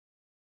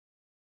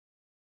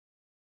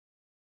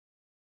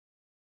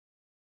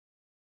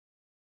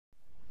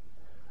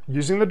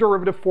Using the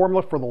derivative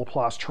formula for the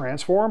Laplace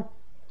transform,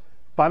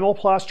 find the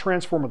Laplace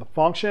transform of the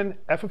function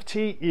f of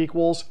t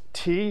equals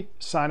t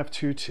sine of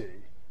 2t.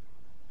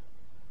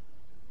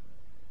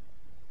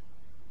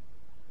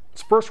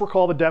 Let's first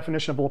recall the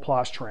definition of the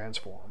Laplace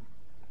transform.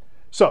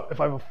 So if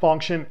I have a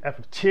function f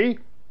of t,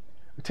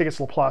 we take its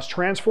Laplace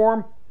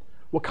transform,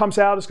 what comes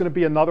out is going to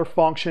be another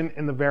function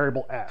in the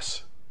variable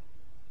s.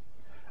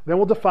 Then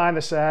we'll define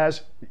this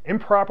as the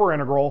improper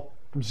integral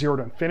from 0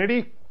 to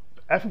infinity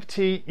f of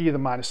t e to the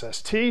minus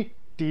st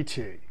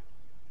dt.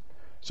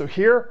 So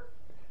here,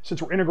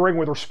 since we're integrating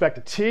with respect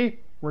to t,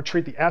 we're going to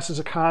treat the s as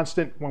a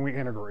constant when we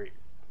integrate.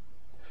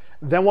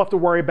 Then we'll have to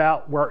worry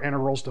about where our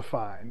integral is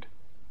defined.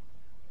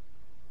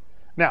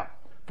 Now,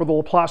 for the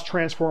Laplace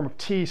transform of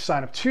t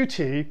sine of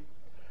 2t,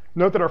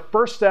 note that our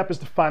first step is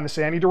to find this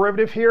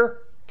antiderivative here,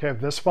 okay,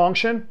 of this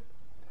function.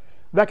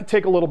 That could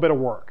take a little bit of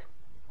work.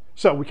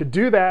 So we could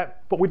do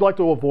that, but we'd like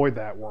to avoid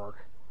that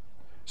work.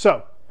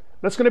 So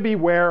that's going to be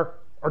where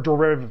our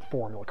derivative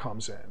formula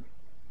comes in.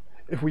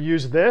 If we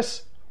use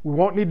this, we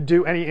won't need to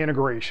do any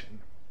integration.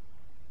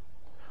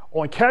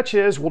 Only catch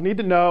is we'll need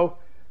to know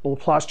the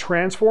Laplace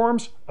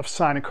transforms of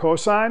sine and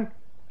cosine,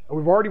 and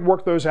we've already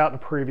worked those out in a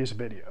previous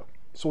video.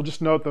 So we'll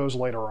just note those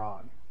later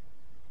on.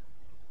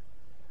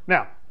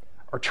 Now,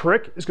 our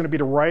trick is going to be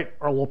to write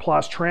our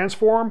Laplace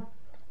transform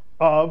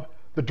of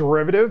the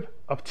derivative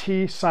of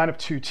t sine of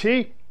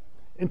 2t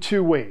in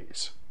two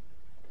ways.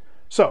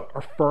 So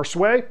our first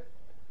way,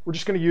 we're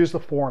just going to use the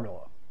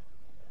formula.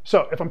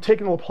 So if I'm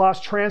taking the Laplace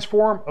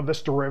transform of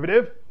this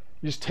derivative,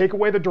 you just take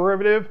away the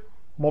derivative,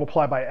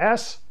 multiply by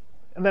s,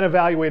 and then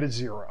evaluate at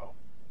 0.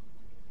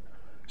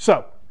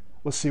 So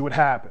let's see what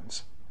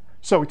happens.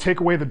 So we take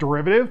away the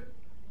derivative,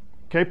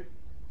 okay,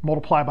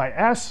 multiply by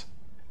s,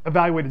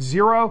 evaluate at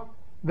 0.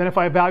 Then if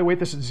I evaluate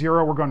this at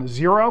 0, we're going to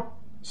 0.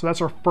 So that's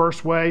our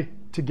first way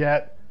to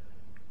get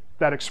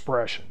that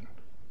expression.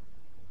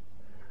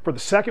 For the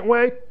second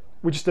way,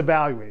 we just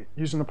evaluate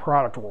using the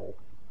product rule.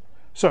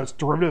 So it's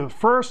derivative of the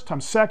first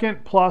times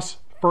second plus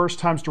first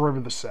times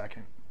derivative of the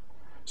second.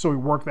 So we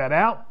work that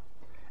out.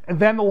 And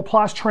then the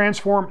Laplace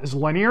transform is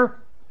linear.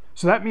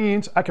 So that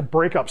means I could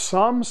break up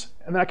sums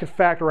and then I could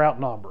factor out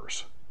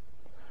numbers.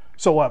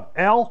 So we'll have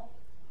L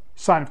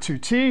sine of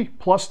 2t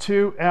plus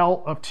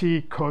 2L of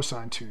t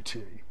cosine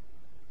 2t.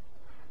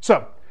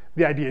 So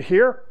the idea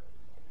here,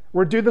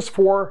 we're going to do this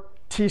for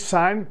t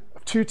sine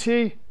of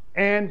 2t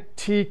and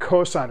t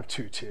cosine of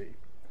 2t.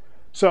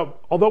 So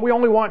although we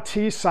only want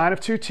t sine of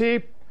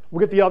 2t, we'll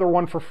get the other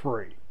one for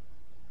free.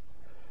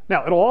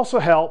 Now it'll also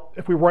help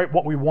if we write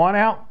what we want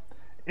out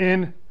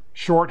in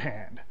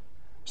shorthand.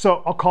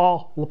 So I'll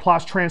call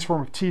Laplace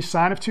transform of t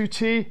sine of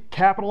 2t,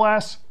 capital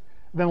S,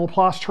 then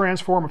Laplace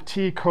transform of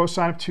t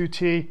cosine of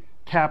 2t,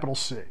 capital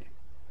C.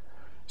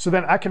 So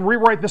then I can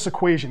rewrite this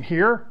equation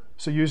here.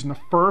 So using the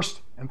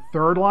first and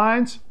third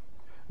lines,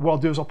 what I'll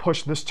do is I'll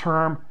push this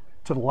term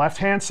to the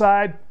left-hand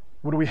side.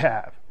 What do we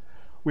have?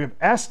 We have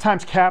s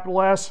times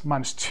capital S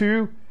minus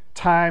 2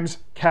 times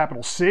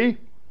capital C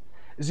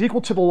is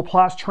equal to the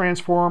Laplace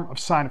transform of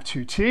sine of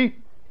 2t.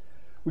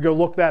 We go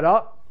look that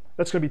up.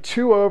 That's going to be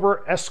 2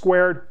 over s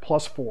squared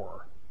plus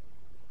 4.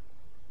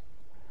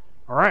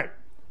 All right,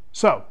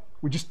 so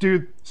we just do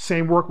the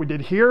same work we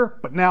did here,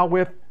 but now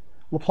with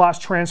Laplace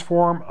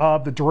transform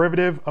of the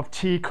derivative of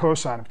t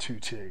cosine of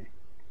 2t.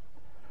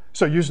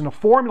 So using the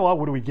formula,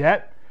 what do we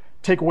get?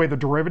 Take away the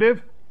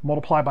derivative,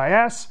 multiply by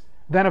s,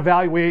 then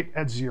evaluate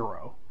at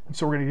 0. And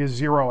so we're going to get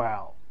 0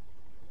 out.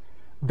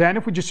 Then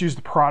if we just use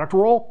the product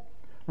rule,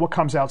 what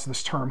comes out is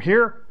this term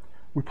here.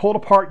 We pull it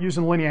apart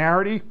using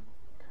linearity.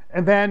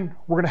 And then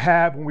we're going to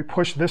have, when we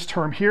push this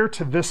term here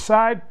to this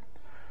side,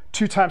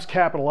 2 times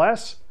capital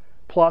S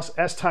plus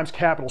s times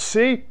capital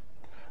C.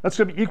 That's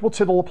going to be equal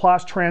to the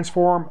Laplace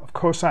transform of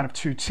cosine of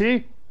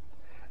 2t.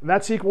 And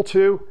that's equal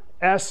to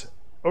s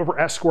over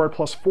s squared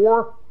plus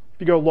 4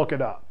 if you go look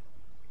it up.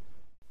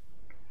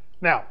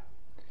 Now,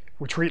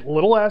 we treat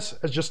little s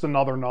as just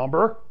another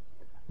number.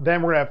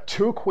 Then we're going to have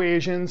 2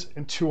 equations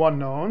and 2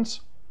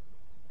 unknowns.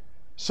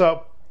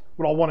 So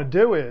what I want to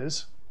do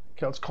is,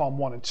 okay, let's call them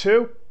 1 and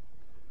 2.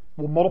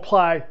 We'll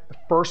multiply the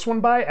first one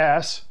by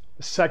s,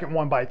 the second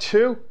one by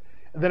 2.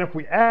 And then if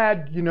we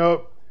add, you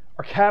know,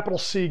 our capital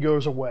C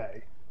goes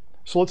away.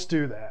 So let's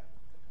do that.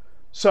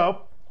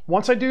 So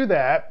once I do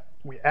that,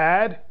 we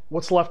add,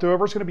 what's left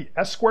over is going to be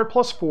s squared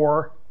plus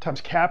 4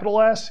 times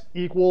capital S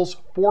equals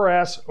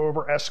 4s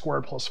over s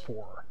squared plus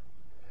 4.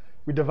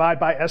 We divide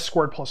by s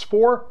squared plus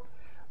 4.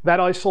 That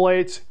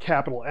isolates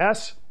capital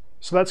S,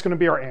 so that's going to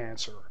be our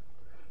answer.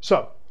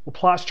 So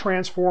Laplace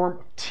transform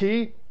of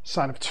t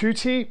sine of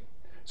 2t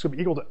is going to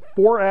be equal to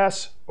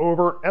 4s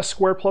over s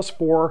squared plus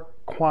 4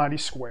 quantity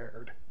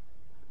squared.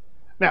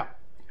 Now,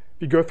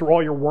 if you go through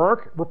all your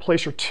work,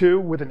 replace your 2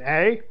 with an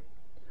a,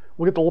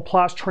 we'll get the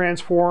Laplace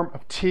transform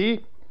of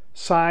t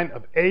sine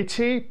of at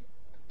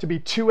to be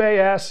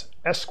 2as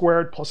s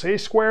squared plus a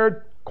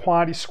squared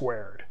quantity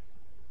squared.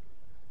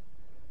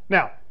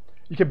 Now,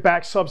 you can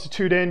back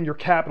substitute in your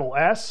capital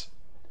S,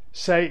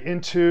 say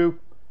into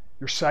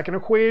your second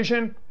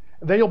equation,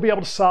 and then you'll be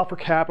able to solve for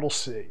capital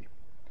C.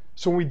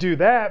 So when we do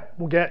that,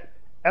 we'll get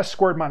s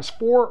squared minus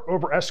 4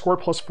 over s squared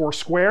plus 4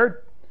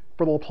 squared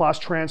for the Laplace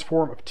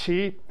transform of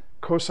t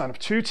cosine of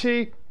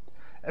 2t.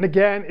 And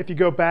again, if you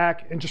go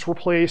back and just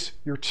replace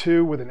your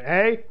 2 with an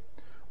a,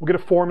 we'll get a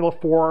formula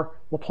for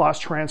Laplace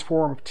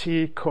transform of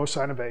t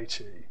cosine of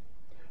at.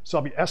 So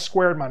it'll be s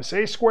squared minus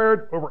a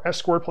squared over s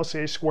squared plus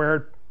a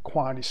squared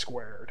quantity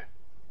squared.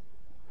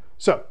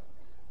 So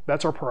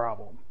that's our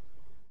problem.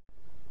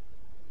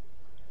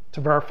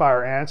 To verify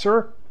our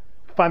answer,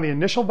 find the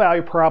initial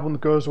value problem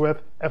that goes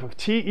with f of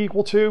t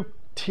equal to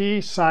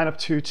t sine of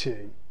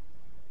 2t.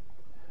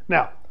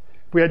 Now,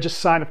 if we had just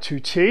sine of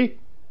 2t,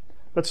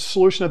 that's a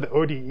solution of the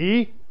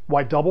ODE,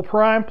 y double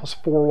prime plus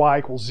 4y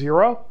equals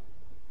 0.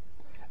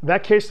 In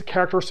that case, the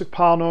characteristic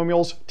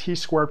polynomial is t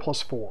squared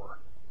plus 4.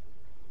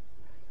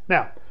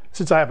 Now,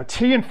 since I have a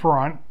t in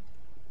front,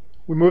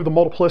 we move the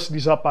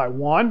multiplicities up by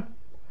 1.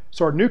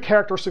 So our new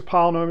characteristic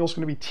polynomial is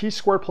going to be t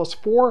squared plus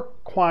 4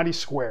 quantity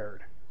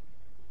squared.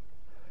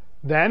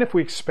 Then if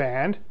we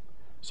expand,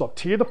 so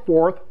t to the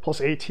fourth plus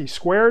 8t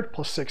squared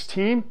plus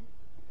 16,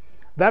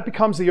 that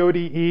becomes the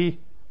ODE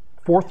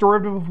fourth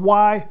derivative of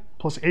y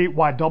plus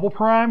 8y double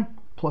prime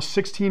plus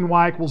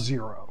 16y equals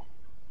 0.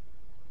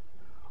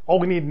 All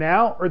we need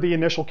now are the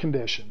initial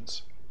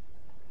conditions.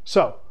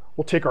 So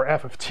we'll take our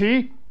f of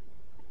t,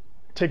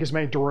 take as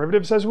many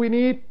derivatives as we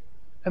need,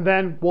 and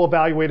then we'll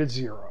evaluate at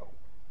 0.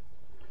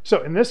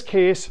 So in this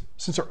case,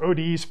 since our ODE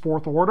is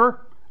fourth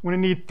order, we're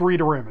going to need 3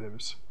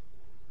 derivatives.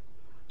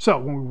 So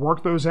when we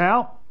work those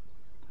out,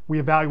 we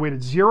evaluate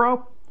at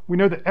 0. We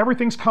know that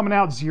everything's coming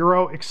out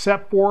 0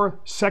 except for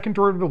second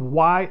derivative of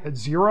y at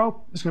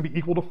 0 is going to be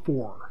equal to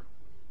 4.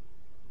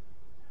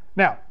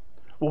 Now,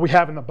 what we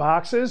have in the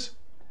boxes,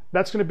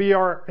 that's going to be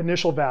our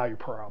initial value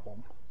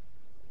problem.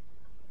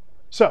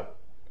 So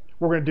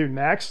what we're going to do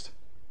next,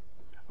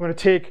 I'm going to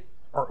take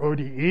our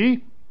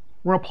ODE,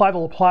 we're going to apply the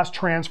Laplace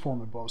transform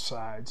to both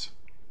sides.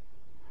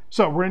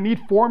 So we're going to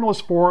need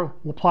formulas for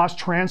Laplace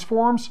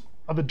transforms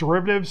of the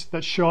derivatives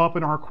that show up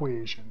in our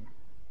equation.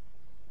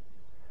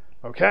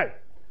 Okay,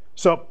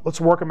 so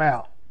let's work them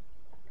out.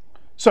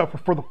 So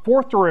for the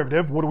fourth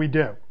derivative, what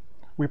do?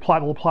 We apply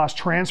the Laplace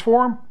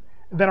transform,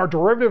 and then our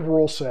derivative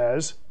rule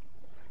says,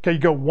 okay, you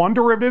go one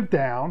derivative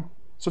down,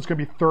 so it's going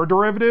to be third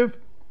derivative,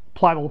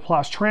 apply the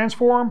Laplace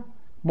transform,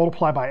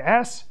 multiply by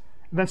s,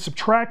 and then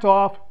subtract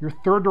off your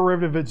third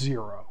derivative at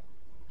 0.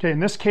 Okay, in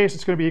this case,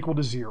 it's going to be equal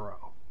to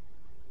 0.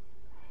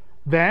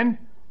 Then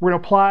we're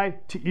going to apply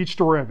to each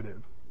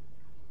derivative.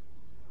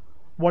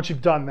 Once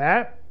you've done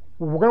that,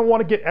 we're going to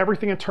want to get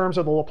everything in terms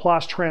of the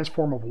Laplace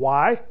transform of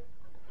y.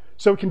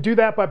 So we can do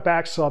that by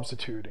back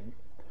substituting.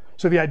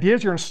 So the idea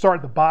is you're going to start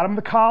at the bottom of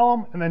the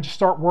column and then just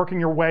start working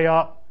your way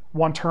up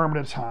one term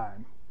at a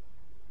time.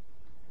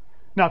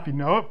 Now if you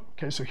know it,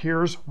 okay, so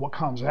here's what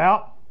comes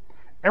out.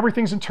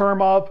 Everything's in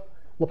terms of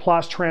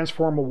Laplace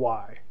transform of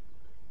y.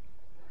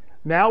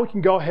 Now we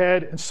can go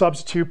ahead and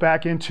substitute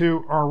back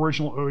into our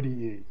original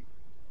ODE.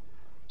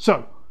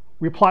 So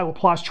we apply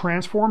Laplace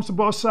transforms to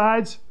both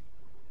sides.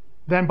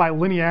 Then by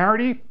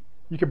linearity,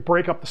 you can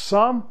break up the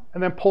sum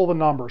and then pull the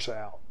numbers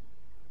out.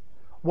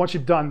 Once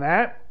you've done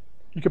that,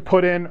 you can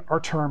put in our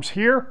terms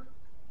here,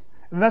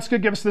 and that's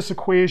going to give us this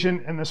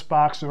equation in this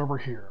box over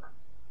here.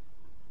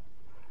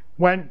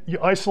 When you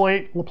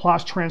isolate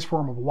Laplace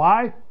transform of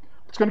y,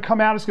 what's going to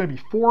come out is going to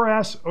be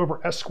 4s over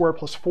s squared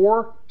plus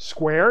 4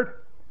 squared,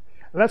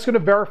 and that's going to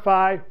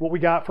verify what we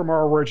got from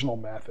our original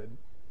method.